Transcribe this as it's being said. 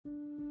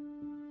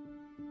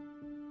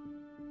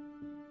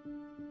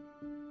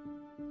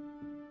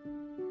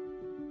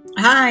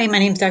Hi, my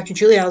name is Dr.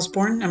 Julie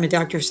Osborne. I'm a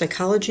doctor of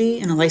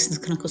psychology and a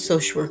licensed clinical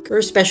social worker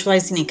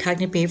specializing in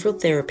cognitive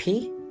behavioral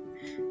therapy.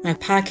 My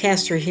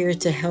podcasts are here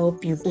to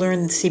help you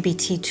learn the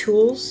CBT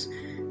tools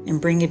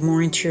and bring it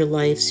more into your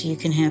life so you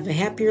can have a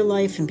happier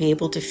life and be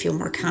able to feel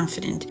more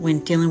confident when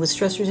dealing with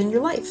stressors in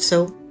your life.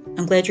 So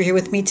I'm glad you're here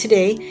with me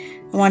today.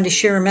 I wanted to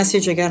share a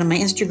message I got on my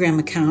Instagram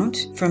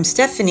account from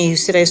Stephanie, who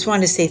said, I just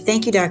wanted to say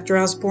thank you, Dr.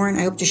 Osborne.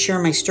 I hope to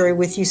share my story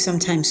with you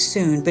sometime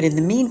soon. But in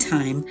the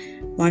meantime,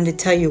 wanted to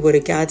tell you what a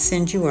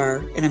godsend you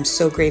are, and I'm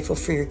so grateful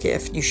for your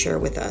gift you share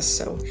with us.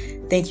 So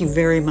thank you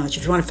very much.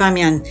 If you want to find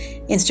me on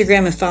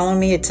Instagram and follow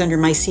me, it's under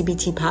my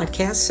CBT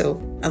podcast.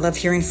 So I love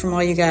hearing from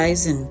all you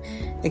guys, and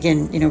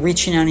again,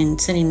 reaching out and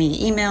sending me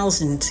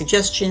emails and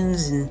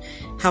suggestions and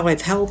how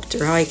I've helped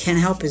or how I can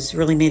help has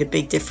really made a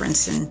big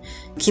difference, and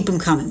keep them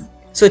coming.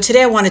 So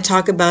today I want to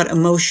talk about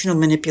emotional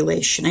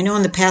manipulation. I know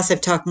in the past I've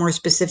talked more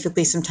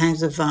specifically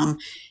sometimes of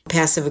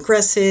passive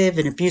aggressive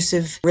and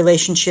abusive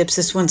relationships.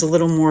 This one's a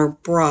little more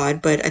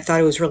broad, but I thought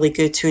it was really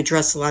good to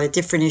address a lot of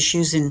different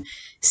issues and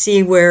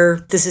see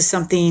where this is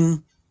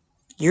something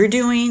you're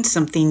doing,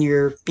 something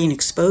you're being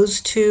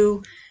exposed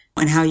to,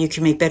 and how you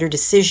can make better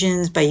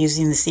decisions by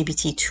using the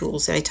CBT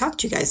tools that I talked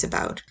to you guys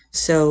about.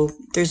 So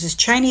there's this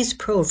Chinese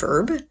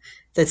proverb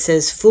that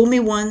says, fool me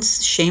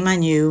once, shame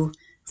on you.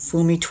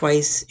 Fool me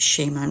twice,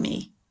 shame on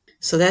me.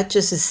 So that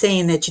just is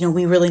saying that,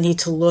 we really need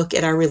to look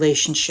at our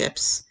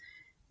relationships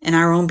and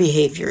our own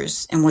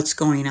behaviors and what's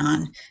going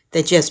on.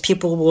 That yes,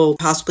 people will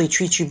possibly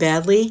treat you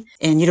badly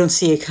and you don't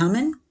see it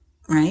coming,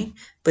 right?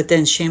 But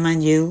then shame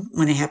on you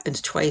when it happens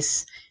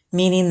twice,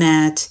 meaning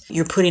that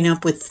you're putting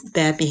up with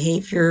bad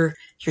behavior.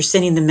 You're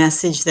sending the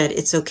message that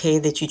it's okay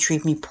that you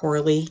treat me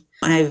poorly.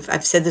 And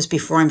I've said this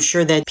before, I'm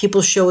sure that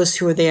people show us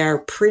who they are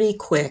pretty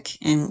quick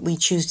and we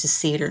choose to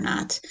see it or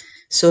not.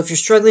 So if you're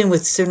struggling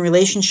with certain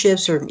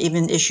relationships or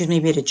even issues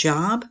maybe at a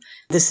job,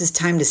 this is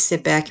time to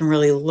sit back and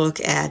really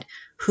look at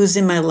who's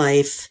in my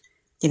life.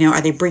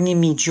 Are they bringing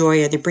me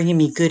joy? Are they bringing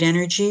me good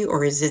energy,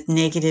 or is it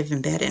negative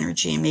and bad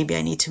energy? And maybe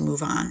I need to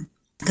move on.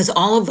 Because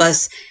all of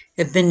us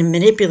have been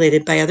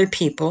manipulated by other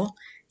people,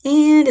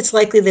 and it's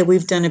likely that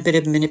we've done a bit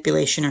of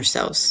manipulation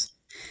ourselves.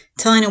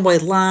 Telling a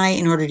white lie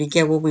in order to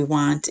get what we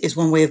want is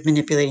one way of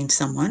manipulating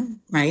someone,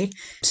 right?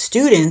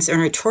 Students are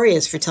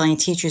notorious for telling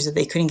teachers that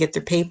they couldn't get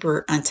their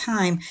paper on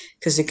time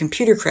because their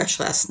computer crashed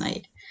last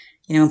night.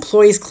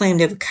 Employees claim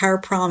to have a car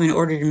problem in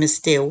order to miss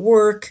a day of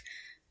work.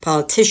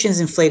 Politicians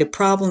inflate a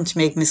problem to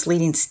make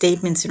misleading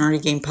statements in order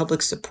to gain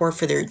public support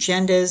for their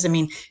agendas.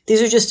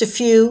 These are just a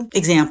few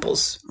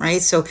examples,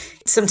 right? So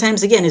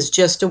sometimes, again, it's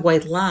just a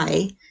white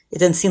lie. It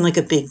doesn't seem like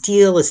a big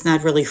deal. It's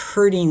not really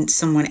hurting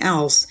someone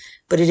else,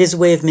 but it is a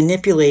way of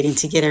manipulating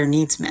to get our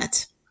needs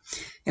met.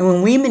 And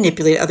when we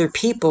manipulate other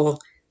people,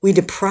 we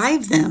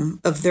deprive them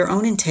of their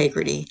own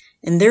integrity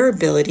and their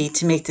ability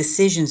to make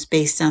decisions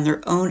based on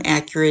their own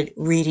accurate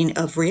reading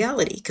of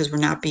reality, because we're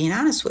not being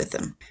honest with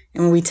them.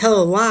 And when we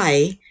tell a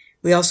lie,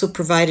 we also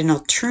provide an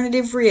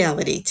alternative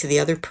reality to the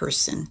other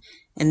person,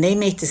 and they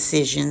make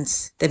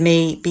decisions that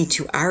may be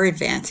to our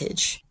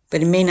advantage,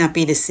 but it may not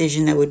be a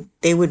decision that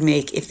they would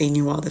make if they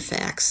knew all the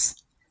facts.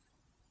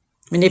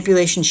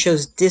 Manipulation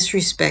shows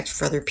disrespect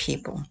for other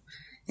people,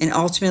 and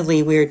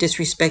ultimately we are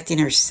disrespecting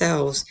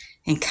ourselves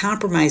and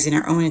compromising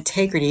our own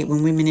integrity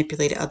when we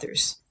manipulate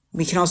others.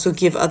 We can also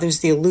give others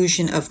the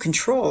illusion of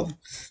control,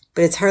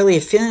 but it's hardly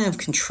a feeling of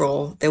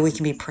control that we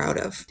can be proud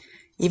of.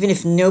 Even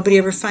if nobody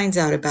ever finds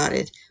out about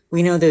it,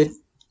 we know that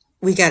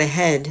we got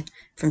ahead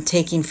from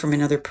taking from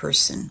another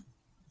person.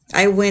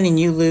 I win and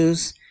you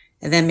lose,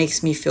 and that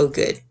makes me feel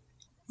good.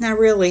 Not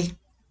really.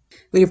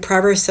 We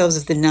deprive ourselves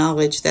of the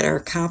knowledge that our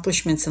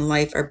accomplishments in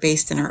life are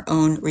based on our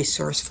own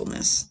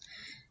resourcefulness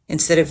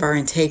instead of our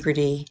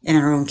integrity and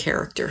our own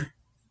character.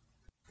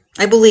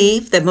 I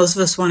believe that most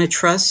of us want to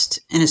trust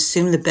and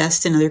assume the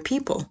best in other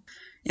people.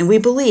 And we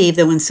believe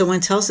that when someone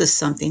tells us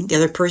something, the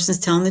other person's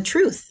telling the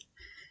truth.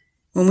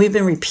 When we've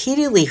been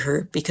repeatedly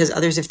hurt because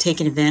others have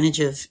taken advantage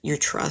of your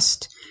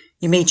trust,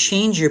 you may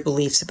change your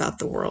beliefs about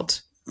the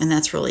world. And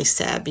that's really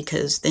sad,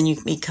 because then you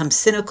become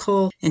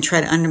cynical and try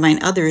to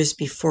undermine others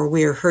before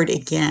we are hurt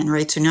again,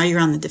 right? So now you're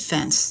on the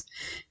defense.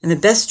 And the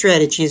best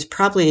strategy is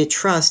probably to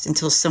trust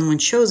until someone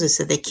shows us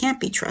that they can't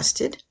be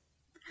trusted.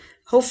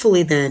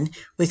 Hopefully then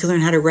we can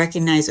learn how to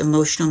recognize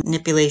emotional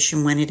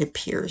manipulation when it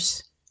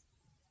appears.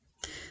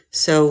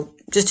 So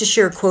just to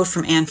share a quote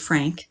from Anne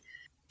Frank,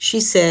 she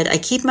said, I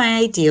keep my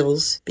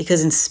ideals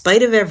because in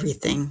spite of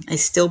everything, I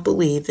still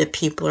believe that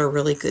people are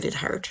really good at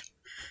heart.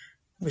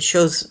 Which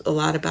shows a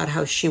lot about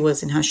how she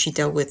was and how she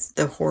dealt with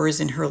the horrors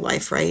in her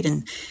life, right?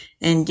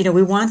 And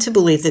we want to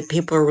believe that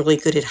people are really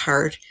good at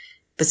heart,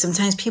 but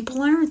sometimes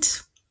people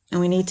aren't. And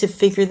we need to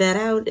figure that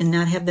out and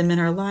not have them in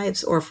our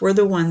lives. Or if we're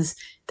the ones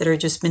that are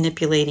just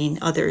manipulating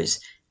others,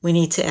 we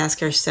need to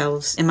ask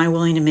ourselves, am I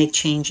willing to make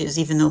changes,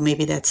 even though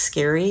maybe that's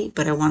scary,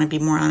 but I want to be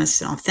more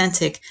honest and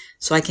authentic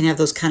so I can have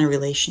those kind of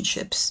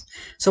relationships.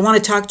 So I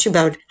want to talk to you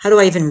about how do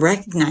I even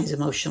recognize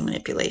emotional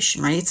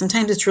manipulation, right?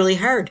 Sometimes it's really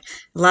hard.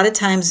 A lot of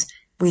times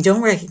We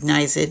don't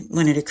recognize it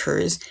when it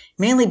occurs,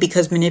 mainly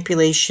because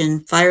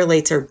manipulation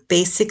violates our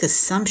basic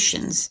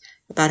assumptions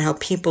about how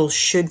people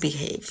should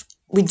behave.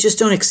 We just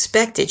don't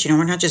expect it.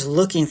 We're not just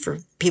looking for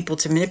people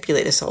to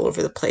manipulate us all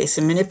over the place.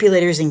 And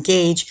manipulators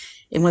engage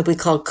in what we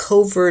call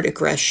covert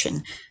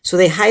aggression. So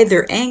they hide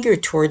their anger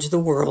towards the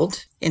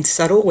world in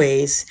subtle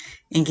ways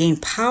and gain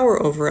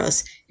power over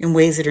us in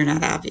ways that are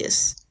not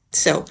obvious.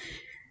 So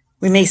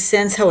we may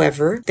sense,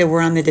 however, that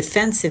we're on the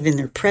defensive in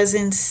their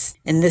presence,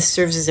 and this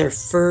serves as our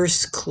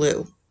first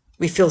clue.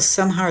 We feel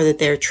somehow that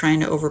they're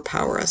trying to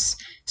overpower us.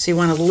 So you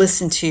want to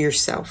listen to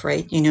yourself,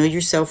 right? You know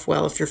yourself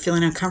well. If you're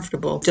feeling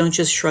uncomfortable, don't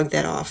just shrug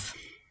that off.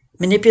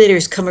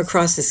 Manipulators come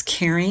across as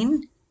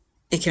caring.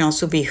 It can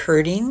also be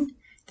hurting.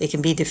 They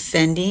can be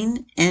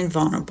defending and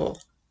vulnerable.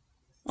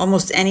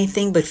 Almost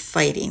anything but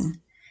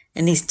fighting.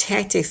 And these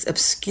tactics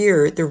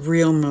obscure the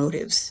real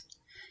motives.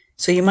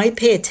 So you might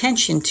pay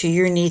attention to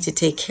your need to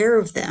take care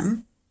of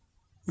them,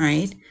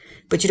 right?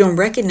 But you don't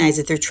recognize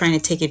that they're trying to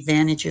take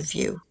advantage of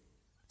you.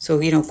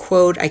 So,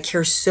 quote, "I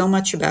care so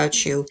much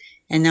about you,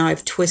 and now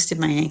I've twisted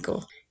my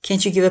ankle.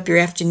 Can't you give up your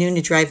afternoon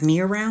to drive me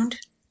around?"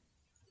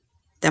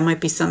 That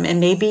might be something, and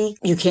maybe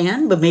you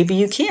can, but maybe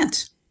you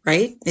can't,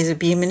 right? Is it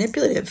being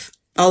manipulative?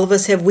 All of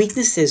us have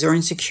weaknesses or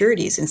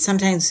insecurities, and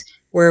sometimes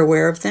we're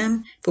aware of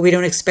them, but we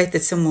don't expect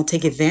that someone will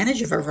take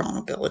advantage of our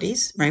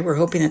vulnerabilities, right? We're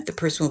hoping that the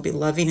person will be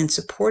loving and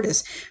support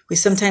us. We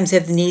sometimes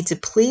have the need to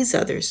please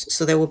others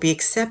so that we'll be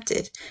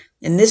accepted.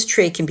 And this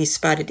trait can be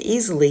spotted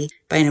easily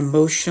by an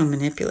emotional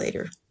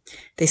manipulator.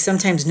 They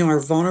sometimes know our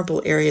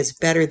vulnerable areas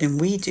better than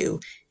we do,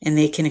 and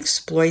they can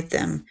exploit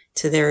them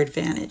to their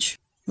advantage.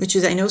 Which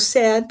is, I know,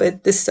 sad,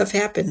 but this stuff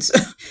happens.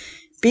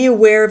 Be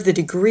aware of the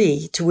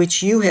degree to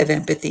which you have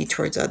empathy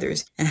towards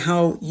others and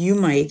how you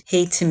might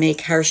hate to make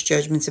harsh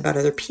judgments about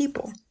other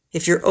people.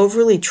 If you're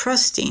overly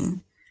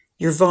trusting,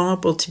 you're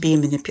vulnerable to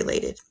being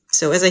manipulated.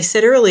 So as I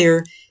said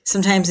earlier,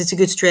 sometimes it's a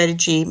good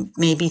strategy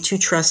maybe to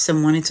trust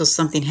someone until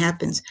something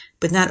happens,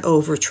 but not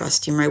over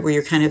trusting, right? Where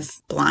you're kind of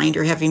blind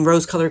or having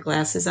rose-colored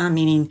glasses on,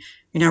 meaning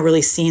you're not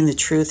really seeing the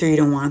truth or you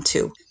don't want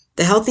to.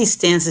 The healthy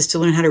stance is to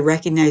learn how to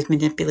recognize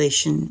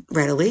manipulation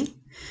readily.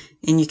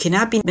 And you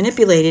cannot be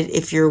manipulated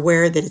if you're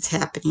aware that it's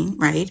happening,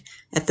 right?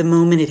 At the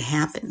moment it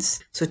happens.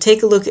 So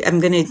take a look. I'm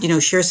going to,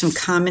 share some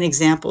common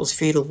examples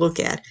for you to look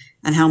at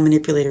on how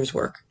manipulators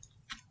work.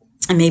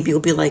 And maybe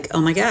you'll be like,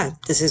 oh my God,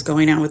 this is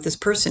going on with this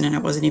person, and I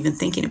wasn't even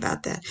thinking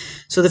about that.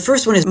 So the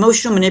first one is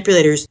emotional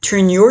manipulators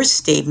turn your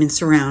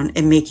statements around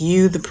and make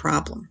you the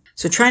problem.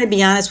 So trying to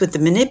be honest with the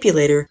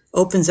manipulator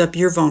opens up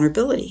your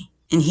vulnerability.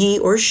 And he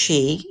or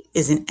she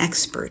is an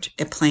expert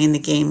at playing the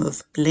game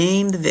of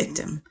blame the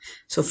victim.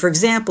 So for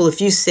example,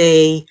 if you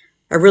say,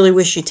 "I really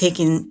wish you'd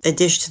taken a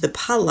dish to the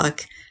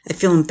potluck. I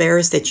feel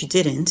embarrassed that you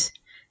didn't,"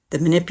 the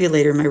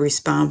manipulator might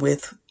respond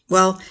with,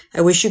 "Well,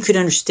 I wish you could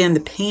understand the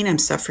pain I'm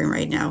suffering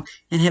right now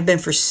and have been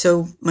for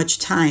so much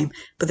time,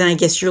 but then I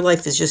guess your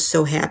life is just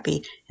so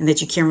happy and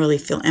that you can't really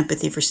feel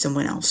empathy for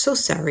someone else. So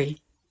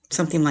sorry."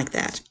 Something like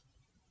that.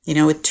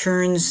 It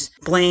turns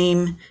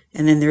blame,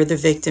 and then they're the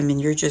victim,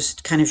 and you're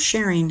just kind of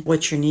sharing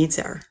what your needs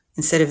are.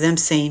 Instead of them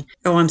saying,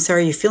 "Oh, I'm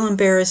sorry you feel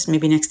embarrassed.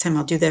 Maybe next time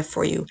I'll do that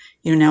for you."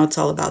 Now it's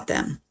all about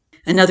them.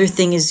 Another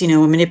thing is, a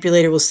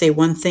manipulator will say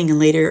one thing and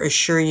later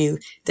assure you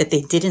that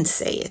they didn't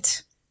say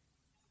it.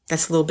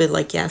 That's a little bit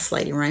like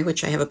gaslighting, right?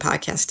 Which I have a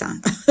podcast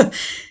on.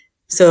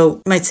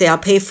 So you might say, "I'll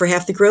pay for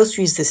half the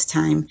groceries this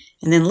time."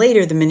 And then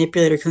later the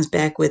manipulator comes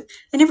back with,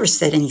 "I never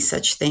said any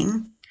such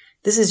thing."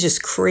 This is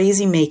just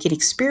crazy making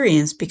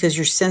experience because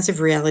your sense of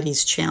reality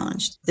is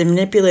challenged. The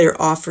manipulator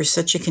offers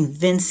such a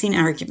convincing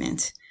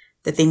argument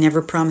that they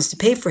never promise to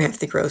pay for half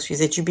the groceries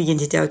that you begin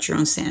to doubt your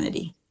own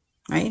sanity,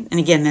 right? And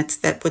again, that's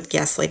what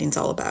gaslighting is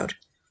all about.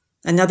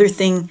 Another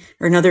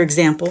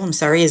example,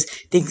 is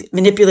the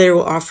manipulator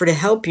will offer to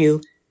help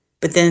you,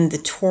 but then the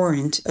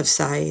torrent of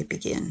sigh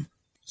begin.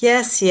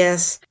 Yes,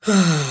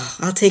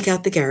 I'll take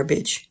out the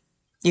garbage.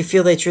 You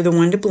feel that you're the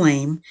one to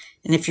blame,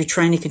 and if you're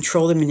trying to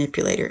control the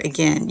manipulator,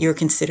 again, you're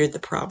considered the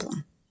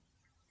problem.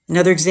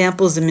 Another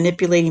example is the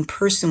manipulating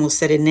person will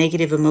set a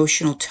negative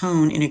emotional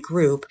tone in a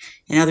group,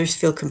 and others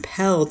feel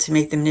compelled to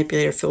make the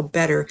manipulator feel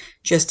better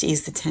just to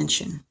ease the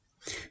tension.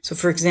 So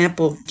for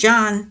example,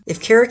 "John, if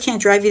Kara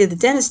can't drive you to the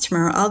dentist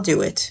tomorrow, I'll do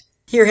it.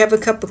 Here, have a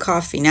cup of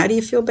coffee. Now do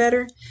you feel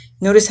better?"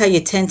 Notice how you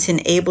tend to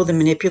enable the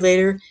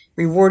manipulator,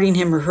 rewarding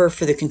him or her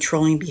for the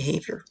controlling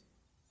behavior.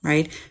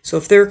 Right? So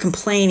if they're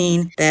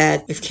complaining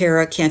that if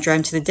Kara can't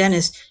drive to the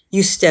dentist,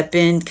 you step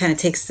in, kind of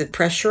takes the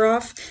pressure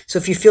off. So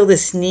if you feel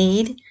this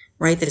need,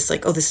 right, that it's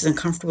like, "Oh, this is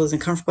uncomfortable,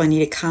 I need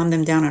to calm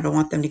them down, I don't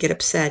want them to get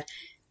upset,"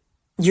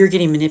 you're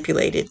getting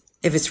manipulated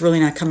if it's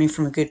really not coming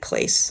from a good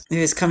place. If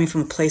it's coming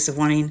from a place of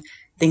wanting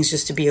things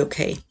just to be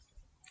okay.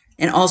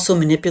 And also,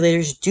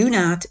 manipulators do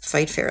not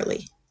fight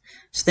fairly.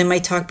 So they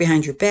might talk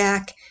behind your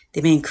back,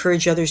 they may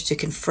encourage others to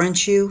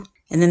confront you,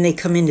 and then they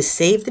come in to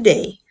save the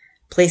day,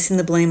 placing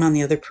the blame on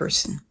the other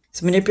person.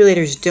 So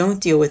manipulators don't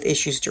deal with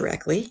issues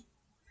directly.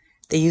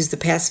 They use the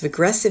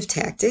passive-aggressive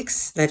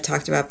tactics that I've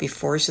talked about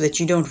before so that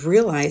you don't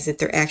realize that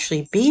they're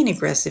actually being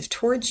aggressive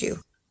towards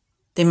you.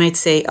 They might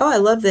say, "Oh, I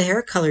love the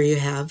hair color you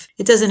have.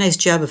 It does a nice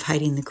job of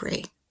hiding the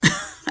gray."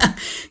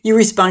 You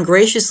respond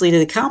graciously to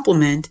the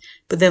compliment,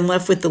 but then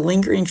left with the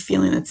lingering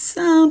feeling that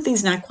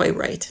something's not quite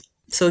right.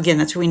 So again,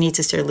 that's where we need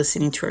to start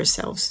listening to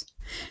ourselves.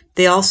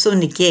 They also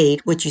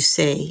negate what you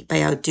say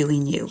by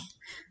outdoing you.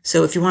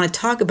 So if you want to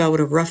talk about what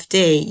a rough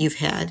day you've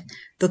had,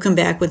 they'll come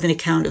back with an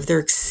account of their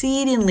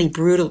exceedingly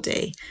brutal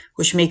day,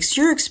 which makes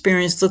your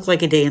experience look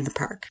like a day in the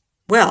park.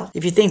 Well,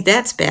 if you think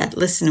that's bad,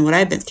 listen to what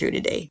I've been through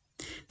today.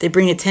 They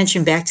bring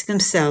attention back to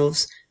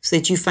themselves so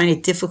that you find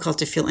it difficult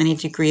to feel any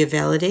degree of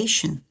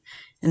validation.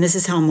 And this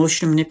is how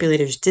emotional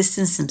manipulators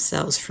distance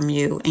themselves from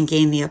you and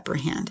gain the upper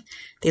hand.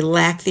 They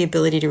lack the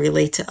ability to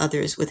relate to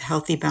others with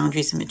healthy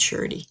boundaries and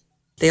maturity.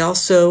 They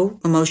also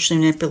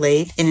emotionally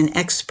manipulate in an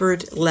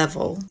expert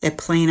level at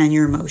playing on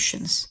your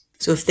emotions.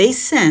 So if they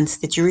sense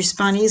that you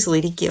respond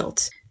easily to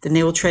guilt, then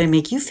they will try to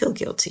make you feel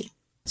guilty.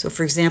 So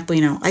for example,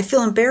 I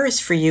feel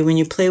embarrassed for you when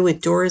you play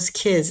with Dora's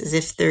kids as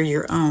if they're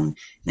your own,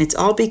 and it's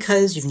all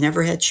because you've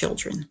never had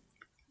children.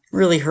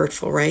 Really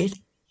hurtful, right?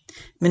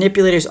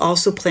 Manipulators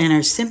also play on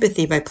our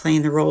sympathy by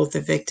playing the role of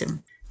the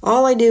victim.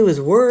 All I do is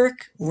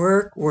work,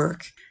 work,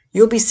 work.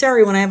 You'll be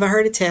sorry when I have a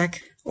heart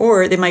attack.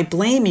 Or they might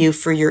blame you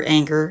for your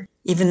anger,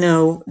 even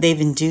though they've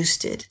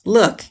induced it.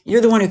 Look,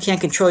 you're the one who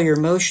can't control your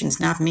emotions,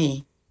 not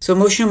me. So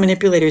emotional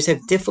manipulators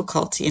have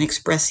difficulty in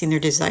expressing their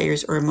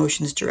desires or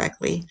emotions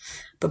directly,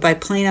 but by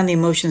playing on the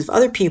emotions of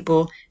other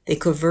people, they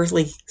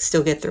covertly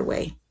still get their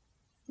way.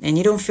 And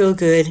you don't feel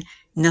good,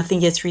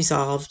 nothing gets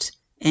resolved.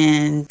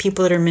 And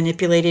people that are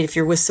manipulated, if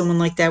you're with someone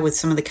like that, with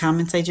some of the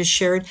comments I just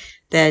shared,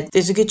 that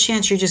there's a good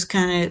chance you're just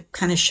kind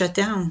of shut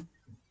down,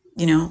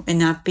 and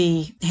not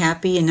be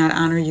happy and not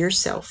honor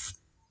yourself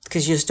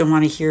because you just don't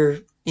want to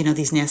hear,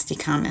 these nasty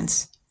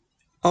comments.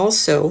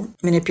 Also,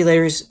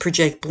 manipulators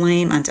project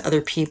blame onto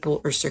other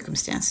people or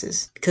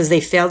circumstances because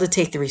they fail to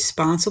take the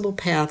responsible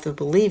path of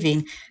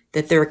believing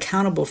that they're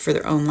accountable for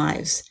their own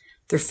lives.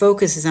 Their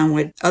focus is on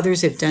what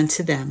others have done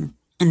to them,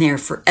 and they are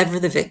forever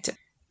the victim.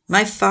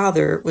 My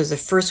father was the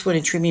first one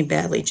to treat me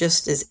badly,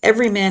 just as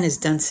every man has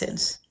done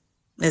since,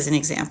 as an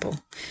example.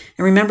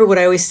 And remember what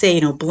I always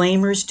say,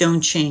 blamers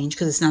don't change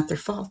because it's not their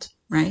fault,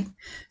 right?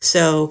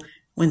 So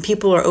when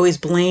people are always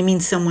blaming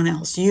someone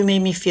else, you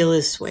made me feel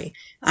this way.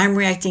 I'm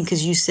reacting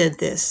because you said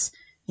this.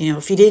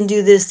 If you didn't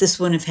do this, this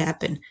wouldn't have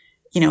happened.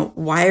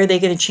 Why are they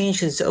going to change?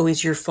 Because it's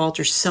always your fault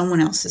or someone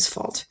else's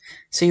fault.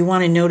 So you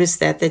want to notice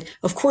that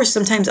of course,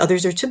 sometimes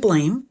others are to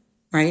blame.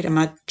 Right? I'm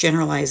not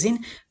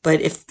generalizing,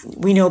 but if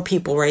we know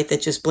people, right,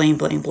 that just blame,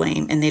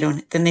 and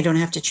then they don't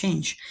have to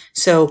change.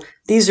 So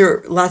these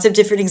are lots of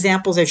different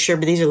examples I've shared,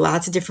 but these are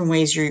lots of different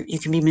ways you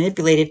can be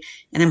manipulated.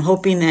 And I'm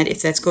hoping that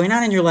if that's going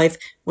on in your life,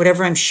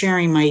 whatever I'm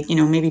sharing might,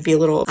 maybe be a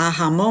little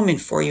aha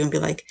moment for you and be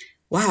like,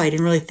 wow, I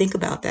didn't really think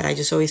about that. I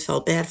just always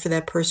felt bad for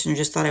that person or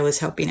just thought I was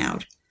helping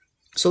out.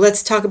 So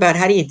let's talk about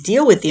how do you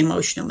deal with the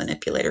emotional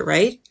manipulator,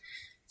 right?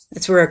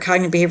 That's where our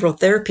cognitive behavioral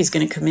therapy is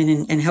going to come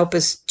in and help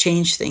us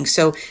change things.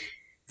 So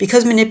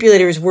because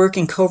manipulators work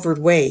in covert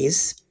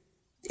ways,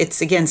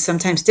 it's, again,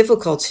 sometimes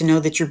difficult to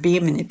know that you're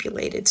being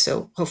manipulated.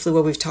 So hopefully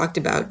what we've talked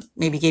about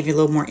maybe gave you a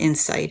little more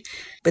insight.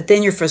 But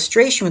then your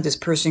frustration with this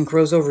person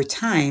grows over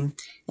time,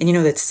 and you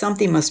know that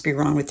something must be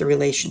wrong with the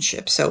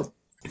relationship. So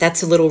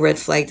that's a little red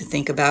flag to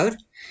think about.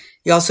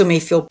 You also may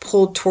feel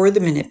pulled toward the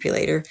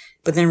manipulator,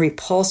 but then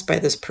repulsed by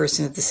this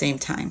person at the same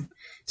time.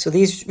 So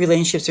these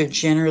relationships are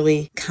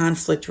generally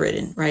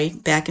conflict-ridden,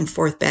 right? Back and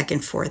forth, back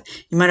and forth.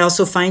 You might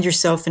also find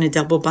yourself in a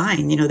double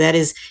bind. That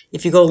is,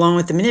 if you go along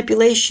with the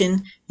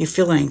manipulation, you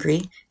feel angry.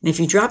 And if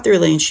you drop the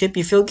relationship,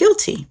 you feel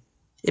guilty.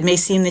 It may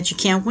seem that you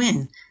can't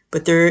win,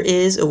 but there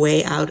is a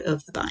way out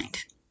of the bind,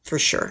 for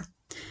sure.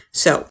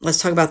 So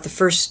let's talk about the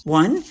first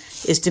one,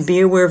 is to be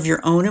aware of your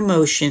own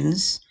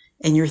emotions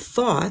and your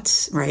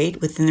thoughts,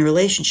 right, within the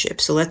relationship.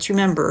 So let's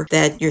remember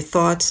that your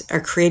thoughts are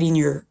creating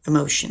your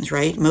emotions,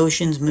 right?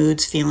 Emotions,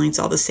 moods, feelings,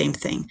 all the same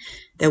thing.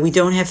 That we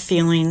don't have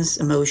feelings,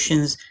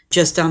 emotions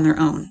just on their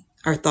own.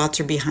 Our thoughts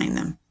are behind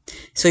them.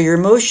 So your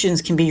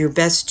emotions can be your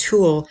best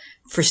tool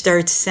for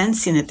start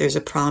sensing that there's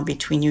a problem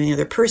between you and the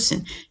other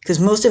person.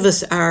 Because most of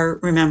us are,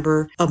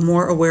 remember,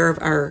 more aware of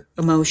our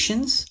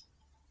emotions,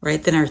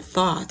 right, than our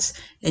thoughts.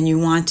 And you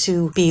want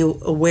to be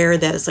aware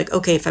that it's like,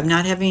 okay, if I'm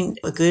not having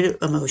a good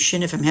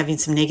emotion, if I'm having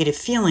some negative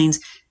feelings,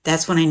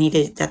 that's when I need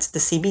to, that's the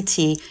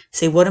CBT,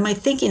 say, what am I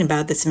thinking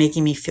about that's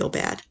making me feel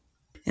bad?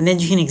 And then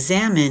you can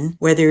examine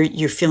whether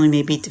you're feeling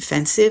maybe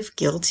defensive,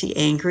 guilty,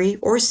 angry,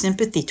 or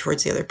sympathy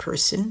towards the other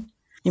person.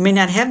 You may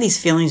not have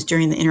these feelings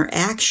during the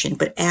interaction,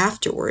 but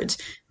afterwards,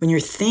 when you're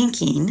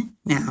thinking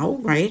now,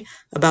 right,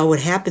 about what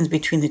happens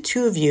between the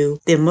two of you,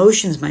 the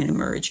emotions might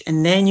emerge.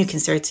 And then you can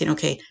start saying,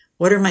 okay,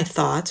 what are my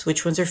thoughts?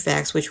 Which ones are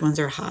facts? Which ones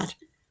are hot?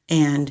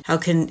 And how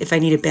can, if I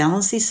need to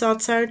balance these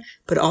thoughts out,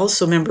 but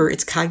also remember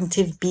it's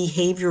cognitive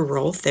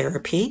behavioral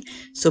therapy.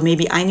 So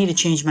maybe I need to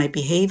change my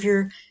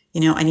behavior.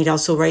 I need to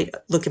also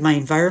look at my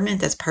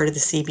environment. That's part of the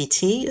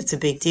CBT. It's a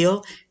big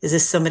deal. Is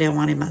this somebody I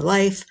want in my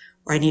life?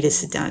 Or I need to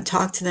sit down and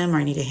talk to them, or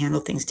I need to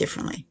handle things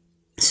differently.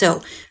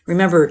 So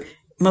remember,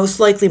 most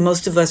likely,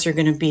 most of us are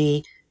going to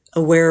be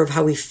aware of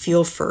how we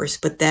feel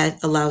first, but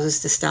that allows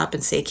us to stop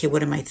and say, okay,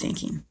 what am I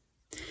thinking?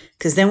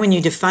 Because then when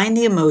you define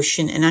the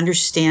emotion and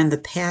understand the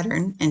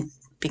pattern and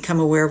become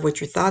aware of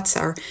what your thoughts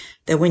are,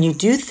 that when you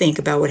do think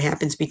about what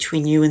happens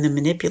between you and the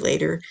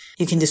manipulator,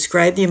 you can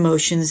describe the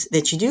emotions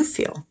that you do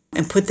feel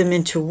and put them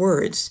into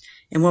words.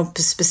 And what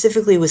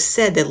specifically was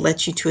said that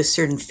led you to a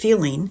certain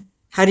feeling.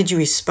 How did you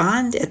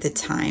respond at the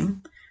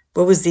time?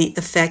 What was the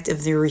effect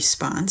of the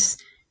response?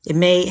 It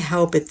may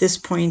help at this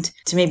point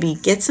to maybe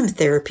get some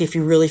therapy if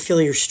you really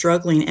feel you're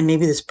struggling and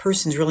maybe this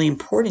person's really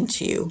important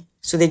to you,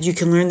 so that you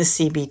can learn the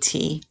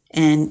CBT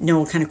and know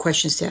what kind of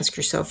questions to ask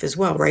yourself as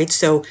well, right?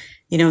 So,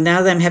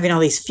 now that I'm having all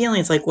these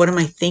feelings, like, what am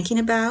I thinking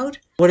about?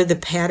 What are the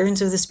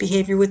patterns of this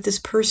behavior with this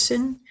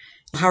person?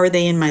 How are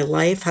they in my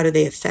life? How do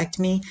they affect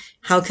me?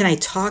 How can I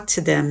talk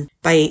to them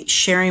by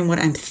sharing what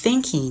I'm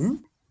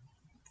thinking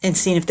and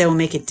seeing if that will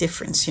make a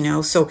difference,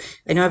 So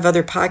I know I have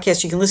other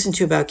podcasts you can listen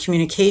to about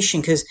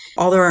communication, because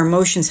although our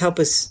emotions help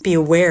us be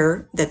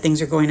aware that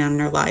things are going on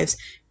in our lives,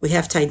 we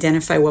have to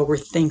identify what we're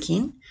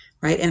thinking,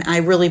 right? And I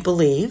really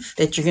believe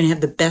that you're going to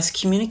have the best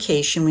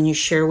communication when you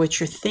share what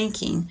you're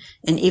thinking.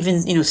 And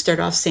even, start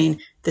off saying,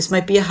 this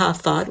might be a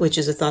hot thought, which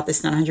is a thought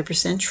that's not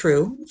 100%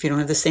 true if you don't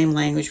have the same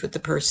language with the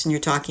person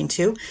you're talking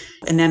to.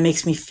 And that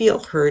makes me feel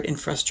hurt and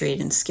frustrated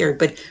and scared.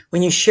 But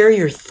when you share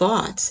your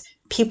thoughts,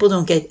 people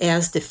don't get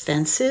as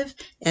defensive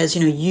as,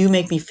 you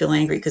make me feel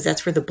angry, because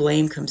that's where the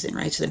blame comes in,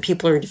 right? So then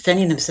people are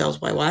defending themselves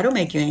by, well, I don't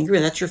make you angry.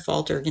 That's your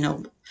fault. Or,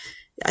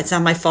 it's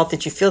not my fault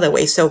that you feel that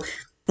way. So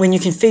when you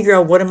can figure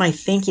out what am I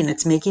thinking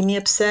that's making me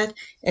upset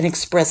and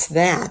express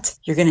that,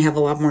 you're going to have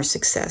a lot more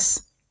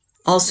success.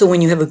 Also,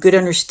 when you have a good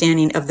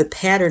understanding of the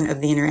pattern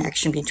of the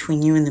interaction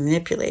between you and the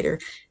manipulator,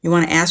 you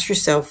want to ask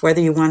yourself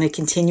whether you want to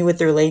continue with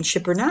the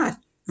relationship or not.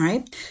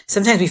 Right?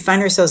 Sometimes we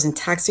find ourselves in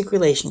toxic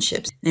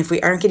relationships, and if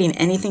we aren't getting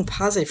anything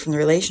positive from the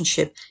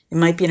relationship, it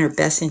might be in our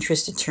best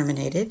interest to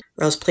terminate it,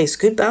 or else place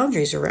good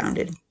boundaries around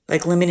it,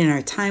 like limiting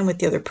our time with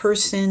the other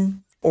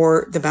person,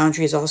 or the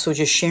boundary is also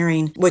just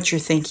sharing what you're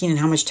thinking and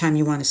how much time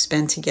you want to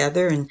spend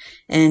together.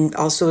 And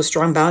also a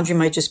strong boundary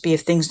might just be,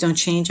 if things don't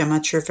change, I'm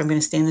not sure if I'm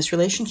going to stay in this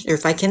relationship, or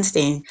if I can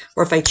stay in,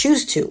 or if I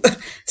choose to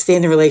stay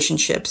in the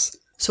relationships.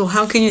 So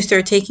how can you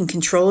start taking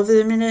control of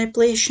the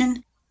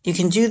manipulation? You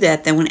can do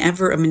that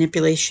whenever a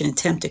manipulation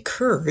attempt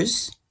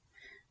occurs,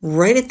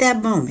 right at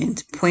that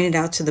moment, point it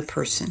out to the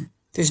person.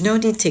 There's no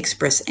need to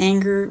express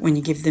anger when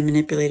you give the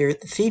manipulator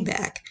the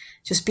feedback.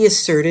 Just be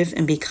assertive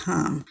and be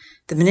calm.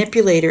 The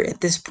manipulator at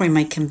this point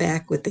might come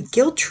back with a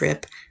guilt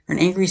trip or an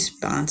angry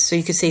response. So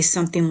you could say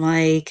something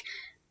like,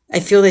 I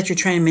feel that you're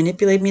trying to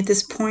manipulate me at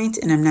this point,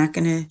 and I'm not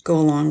going to go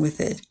along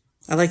with it.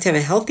 I'd like to have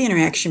a healthy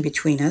interaction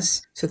between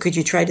us. So could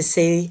you try to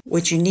say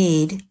what you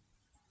need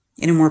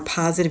in a more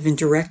positive and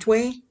direct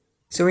way?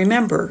 So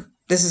remember,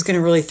 this is going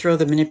to really throw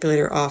the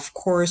manipulator off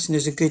course, and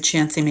there's a good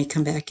chance they may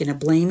come back in a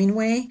blaming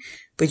way,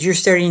 but you're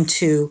starting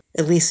to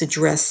at least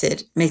address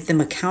it, make them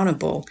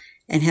accountable,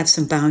 and have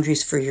some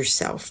boundaries for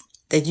yourself,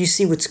 that you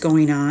see what's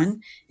going on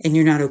and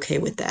you're not okay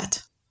with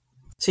that.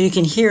 So you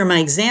can hear my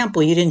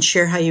example. You didn't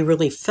share how you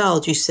really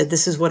felt. You said,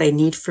 this is what I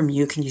need from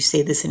you. Can you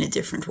say this in a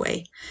different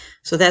way?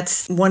 So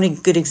that's one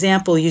good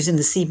example using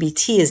the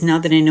CBT, is now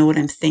that I know what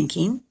I'm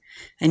thinking,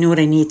 I know what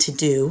I need to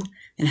do,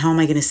 and how am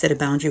I going to set a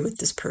boundary with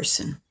this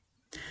person?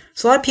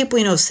 So a lot of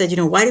people, said,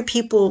 why do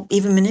people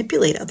even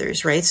manipulate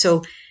others, right?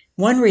 So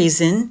one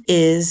reason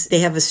is they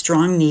have a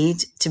strong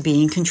need to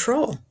be in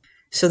control.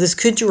 So this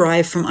could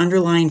derive from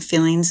underlying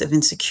feelings of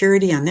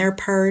insecurity on their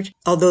part,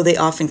 although they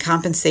often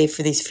compensate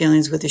for these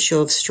feelings with a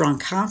show of strong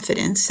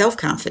confidence,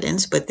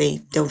 self-confidence, but they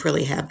don't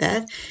really have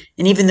that.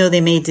 And even though they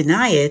may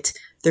deny it,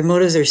 their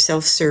motives are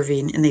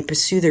self-serving and they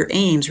pursue their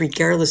aims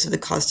regardless of the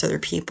cost to other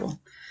people.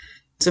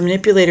 So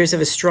manipulators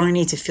have a strong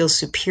need to feel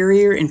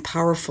superior and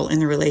powerful in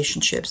their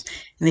relationships,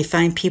 and they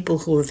find people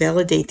who will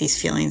validate these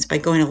feelings by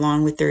going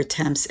along with their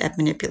attempts at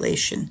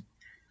manipulation.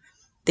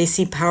 They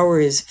see power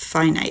as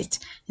finite,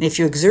 and if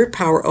you exert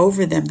power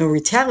over them, they'll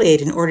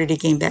retaliate in order to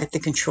gain back the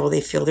control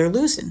they feel they're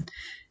losing.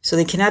 So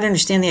they cannot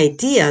understand the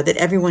idea that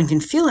everyone can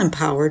feel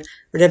empowered,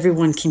 but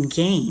everyone can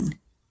gain.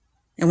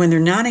 And when they're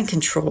not in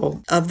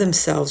control of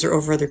themselves or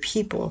over other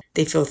people,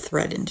 they feel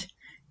threatened.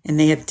 And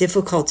they have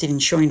difficulty in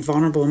showing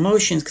vulnerable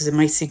emotions because it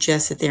might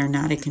suggest that they are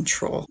not in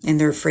control and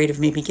they're afraid of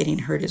maybe getting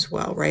hurt as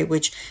well, right?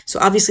 So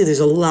obviously there's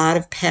a lot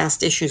of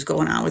past issues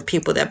going on with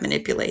people that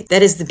manipulate.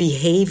 That is the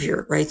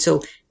behavior, right?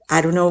 So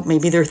I don't know,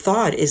 maybe their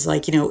thought is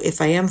like,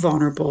 if I am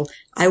vulnerable,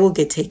 I will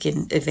get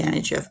taken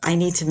advantage of. I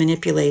need to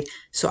manipulate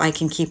so I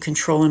can keep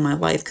control in my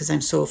life because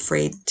I'm so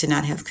afraid to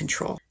not have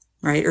control,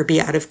 right? Or be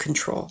out of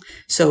control.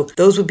 So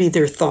those would be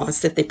their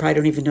thoughts that they probably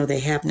don't even know they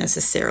have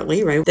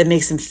necessarily, right? That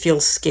makes them feel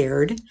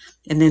scared.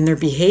 And then their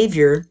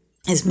behavior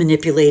is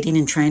manipulating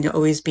and trying to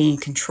always be in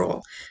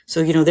control.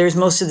 So, there's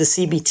most of the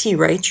CBT,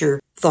 right? Your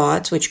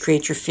thoughts, which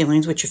create your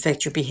feelings, which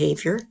affect your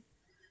behavior,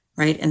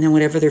 right? And then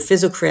whatever their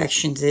physical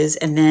reactions is,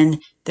 and then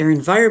their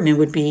environment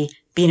would be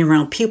being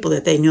around people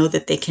that they know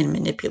that they can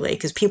manipulate,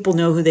 because people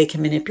know who they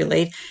can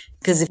manipulate.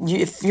 Because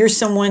if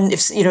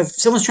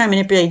someone's trying to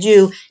manipulate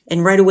you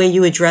and right away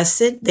you address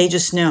it, they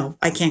just know,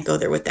 I can't go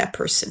there with that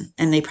person,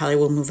 and they probably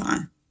will move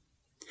on.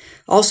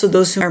 Also,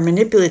 those who are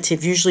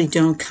manipulative usually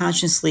don't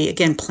consciously,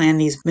 again, plan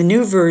these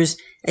maneuvers.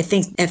 I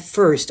think at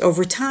first,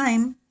 over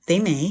time, they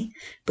may,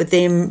 but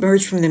they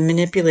emerge from the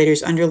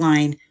manipulator's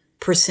underlying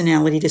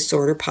personality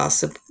disorder,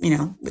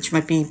 which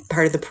might be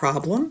part of the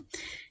problem,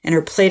 and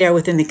are played out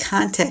within the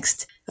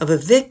context of a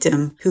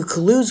victim who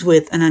colludes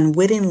with and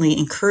unwittingly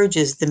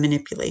encourages the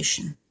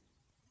manipulation,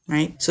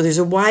 right? So there's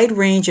a wide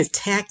range of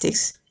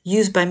tactics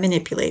used by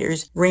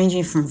manipulators,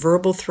 ranging from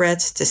verbal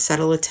threats to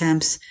subtle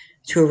attempts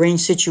to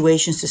arrange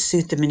situations to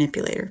suit the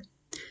manipulator.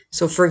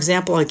 So for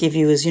example, I'll give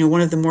you is,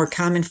 one of the more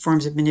common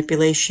forms of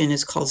manipulation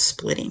is called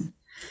splitting.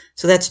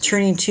 So that's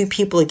turning two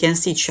people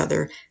against each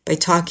other by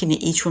talking to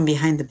each one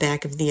behind the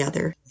back of the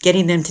other,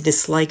 getting them to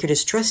dislike or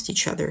distrust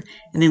each other,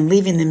 and then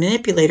leaving the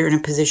manipulator in a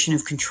position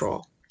of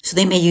control. So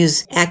they may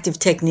use active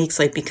techniques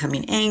like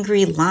becoming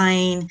angry,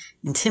 lying,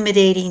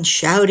 intimidating,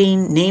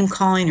 shouting,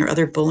 name-calling, or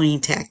other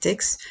bullying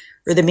tactics.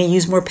 Or they may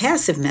use more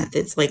passive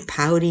methods like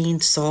pouting,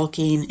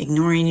 sulking,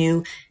 ignoring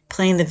you,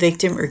 playing the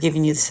victim, or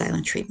giving you the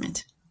silent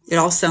treatment. It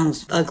all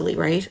sounds ugly,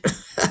 right?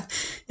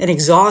 And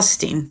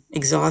exhausting.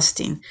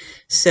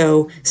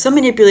 So some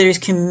manipulators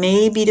can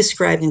maybe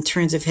described in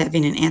terms of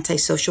having an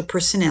antisocial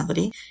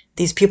personality.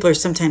 These people are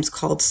sometimes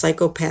called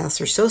psychopaths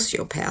or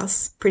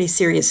sociopaths. Pretty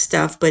serious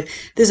stuff, but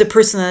there's a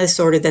personality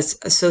disorder that's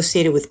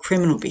associated with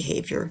criminal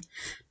behavior.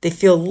 They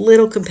feel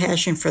little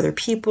compassion for other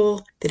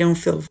people. They don't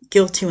feel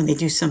guilty when they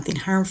do something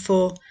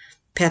harmful.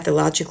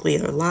 Pathologically,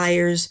 they're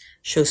liars,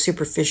 show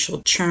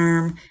superficial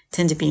charm,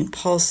 tend to be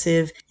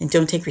impulsive, and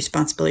don't take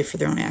responsibility for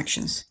their own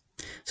actions.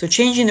 So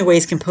changing their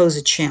ways can pose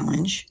a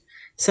challenge.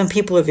 Some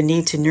people who have a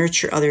need to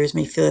nurture others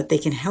may feel that they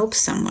can help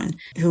someone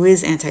who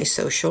is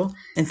antisocial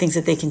and thinks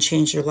that they can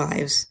change their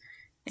lives.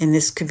 And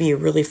this could be a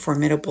really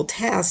formidable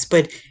task,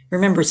 but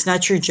remember, it's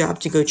not your job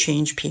to go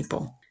change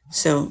people.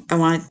 So I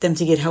want them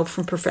to get help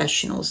from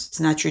professionals. It's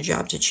not your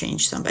job to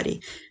change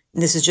somebody.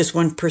 And this is just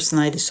one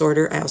personality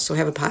disorder. I also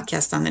have a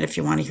podcast on that if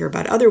you want to hear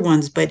about other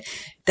ones, but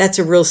that's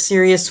a real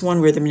serious one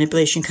where the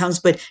manipulation comes.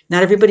 But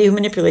not everybody who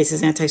manipulates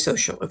is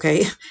antisocial,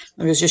 okay?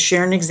 I was just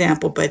sharing an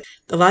example, but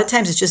a lot of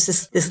times it's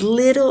just this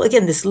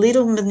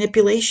little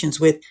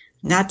manipulations with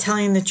not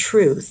telling the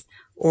truth,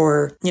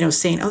 or,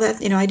 saying,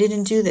 I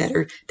didn't do that,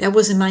 or that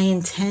wasn't my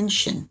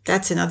intention.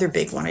 That's another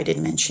big one I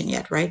didn't mention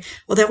yet, right?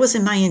 Well, that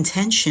wasn't my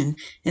intention.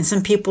 And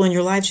some people in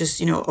your life just,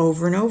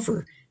 over and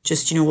over,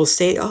 just, will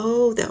say,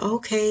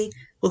 okay.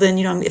 Well, then,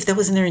 if that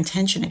wasn't their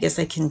intention, I guess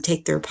I can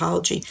take their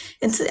apology.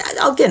 And so,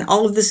 again,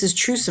 all of this is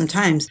true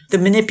sometimes. The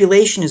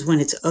manipulation is when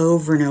it's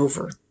over and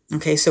over.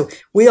 Okay, so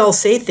we all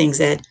say things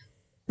that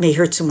may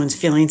hurt someone's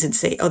feelings and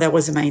say, that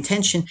wasn't my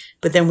intention.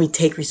 But then we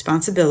take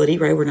responsibility,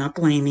 right? We're not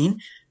blaming.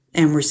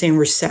 And we're saying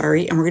we're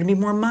sorry, and we're going to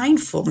be more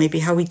mindful, maybe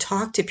how we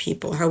talk to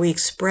people, how we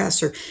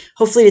express, or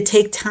hopefully to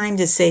take time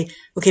to say,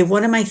 okay,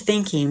 what am I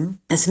thinking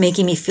that's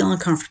making me feel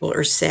uncomfortable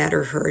or sad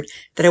or hurt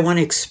that I want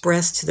to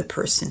express to the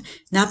person,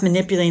 not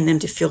manipulating them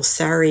to feel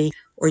sorry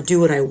or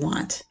do what I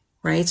want,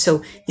 right?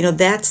 So,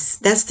 that's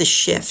the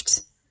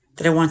shift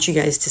that I want you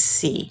guys to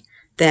see,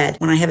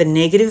 that when I have a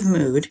negative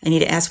mood, I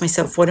need to ask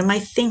myself, what am I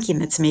thinking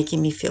that's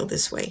making me feel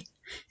this way?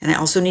 And I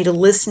also need to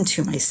listen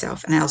to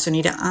myself, and I also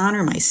need to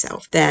honor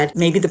myself that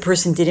maybe the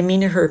person didn't mean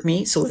to hurt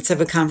me, so let's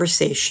have a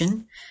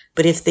conversation.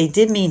 But if they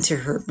did mean to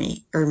hurt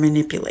me or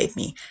manipulate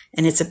me,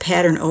 and it's a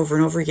pattern over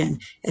and over again,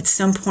 at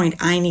some point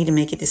I need to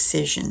make a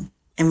decision.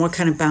 And what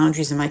kind of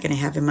boundaries am I going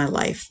to have in my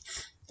life?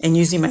 And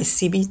using my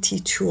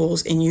CBT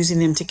tools and using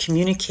them to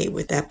communicate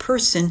with that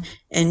person.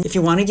 And if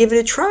you want to give it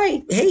a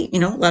try, hey, a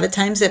lot of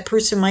times that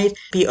person might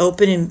be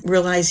open and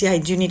realize, I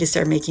do need to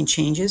start making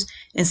changes.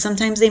 And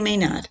sometimes they may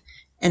not.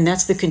 And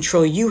that's the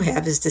control you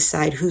have, is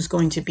decide who's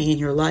going to be in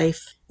your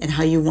life and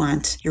how you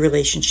want your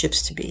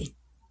relationships to be.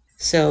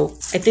 So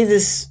I think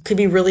this could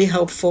be really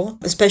helpful,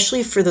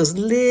 especially for those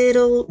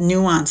little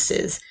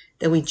nuances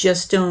that we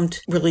just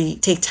don't really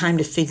take time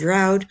to figure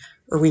out,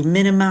 or we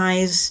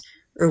minimize,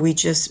 or we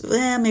just,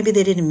 maybe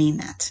they didn't mean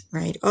that,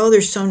 right? Oh,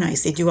 they're so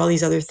nice. They do all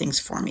these other things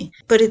for me.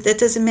 But that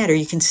doesn't matter.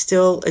 You can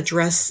still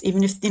address,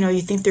 even if,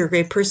 you think they're a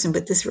great person,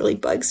 but this really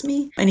bugs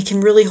me. And it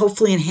can really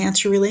hopefully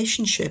enhance your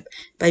relationship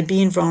by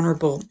being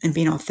vulnerable and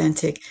being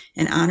authentic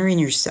and honoring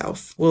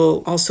yourself.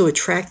 Will also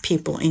attract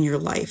people in your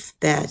life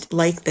that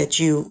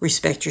you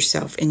respect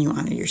yourself and you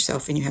honor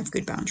yourself and you have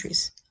good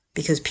boundaries.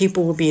 Because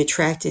people will be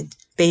attracted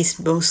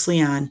based mostly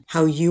on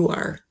how you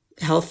are,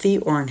 healthy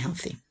or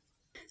unhealthy.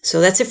 So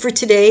that's it for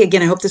today.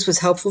 Again, I hope this was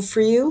helpful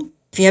for you.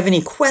 If you have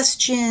any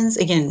questions,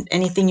 again,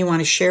 anything you want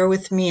to share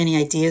with me, any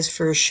ideas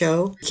for a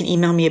show, you can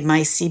email me at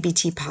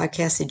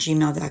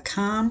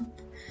mycbtpodcast@gmail.com.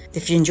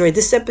 If you enjoyed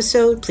this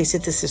episode, please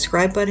hit the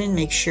subscribe button.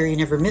 Make sure you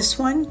never miss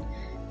one.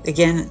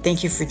 Again,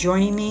 thank you for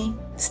joining me.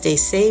 Stay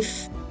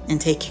safe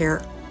and take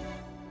care